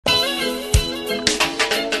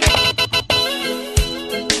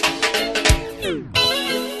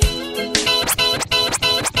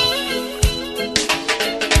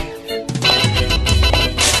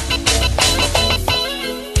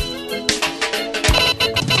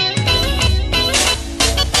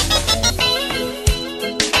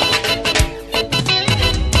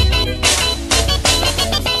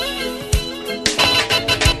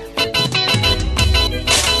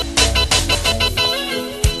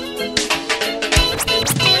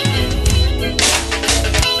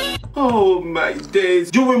my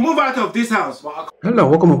days. You will move out of this house. Hello,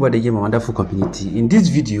 welcome aboard the game, my wonderful community. In this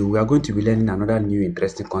video, we are going to be learning another new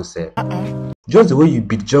interesting concept. Just the way you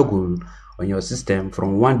beat juggle on your system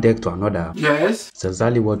from one deck to another. Yes. It's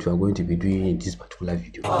exactly what we are going to be doing in this particular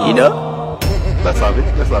video. You know? Let's have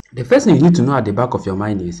it. The first thing you need to know at the back of your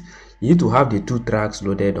mind is you need to have the two tracks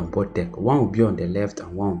loaded on both deck. One will be on the left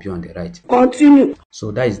and one will be on the right. Continue.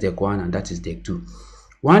 So that is deck 1 and that is deck 2.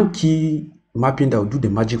 One key mapping that will do the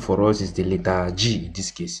magic for us is the letter G in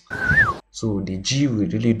this case. So the G will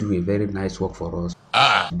really do a very nice work for us.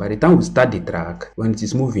 By the time we start the track, when it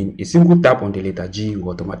is moving, a single tap on the letter G will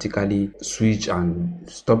automatically switch and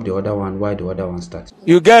stop the other one while the other one starts.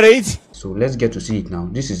 You get it? So let's get to see it now.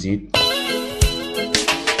 This is it.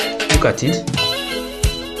 Look at it.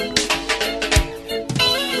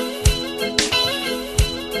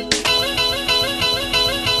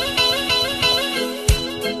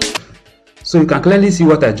 So you can clearly see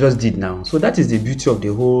what I just did now. So that is the beauty of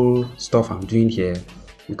the whole stuff I'm doing here.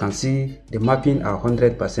 You can see the mapping are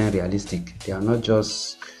 100% realistic. They are not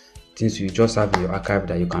just things you just have in your archive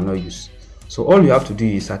that you cannot use. So all you have to do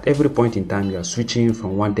is at every point in time you are switching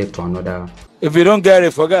from one deck to another. If you don't get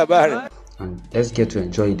it, forget about it. And let's get to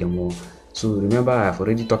enjoy them more. So remember, I've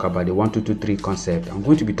already talked about the 1 2 2 3 concept. I'm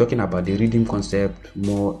going to be talking about the rhythm concept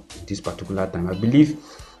more this particular time. I believe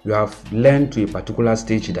you have learned to a particular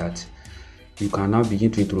stage that you can now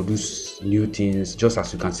begin to introduce new things, just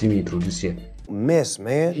as you can see me introduce here. Miss,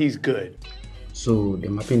 man. He's good. So the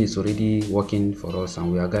mapping is already working for us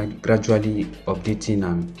and we are gradually updating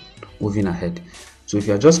and moving ahead. So if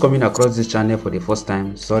you are just coming across this channel for the first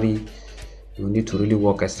time, sorry, you need to really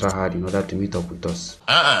work extra hard in order to meet up with us.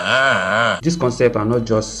 This concept are not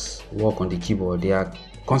just work on the keyboard, they are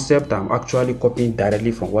concepts I'm actually copying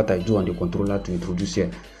directly from what I do on the controller to introduce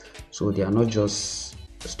here. So they are not just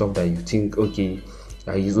stuff that you think, okay,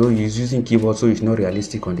 he's using keyboard, so it's not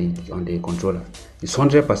realistic on the controller. It's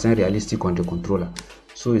 100% realistic on the controller.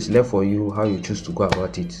 So it's left for you how you choose to go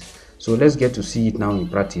about it. So let's get to see it now in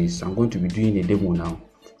practice. I'm going to be doing a demo now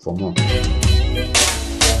for more.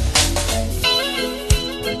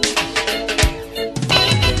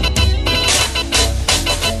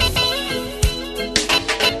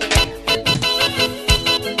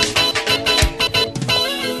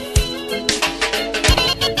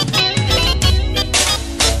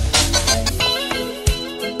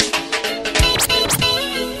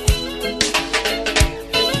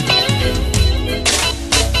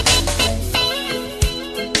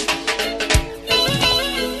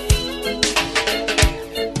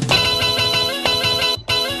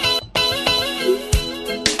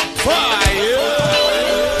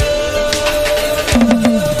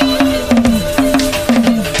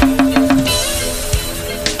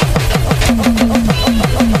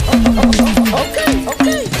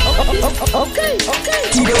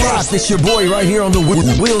 It's your boy right here on the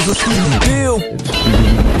wheels of steel.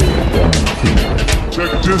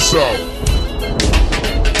 Check this out.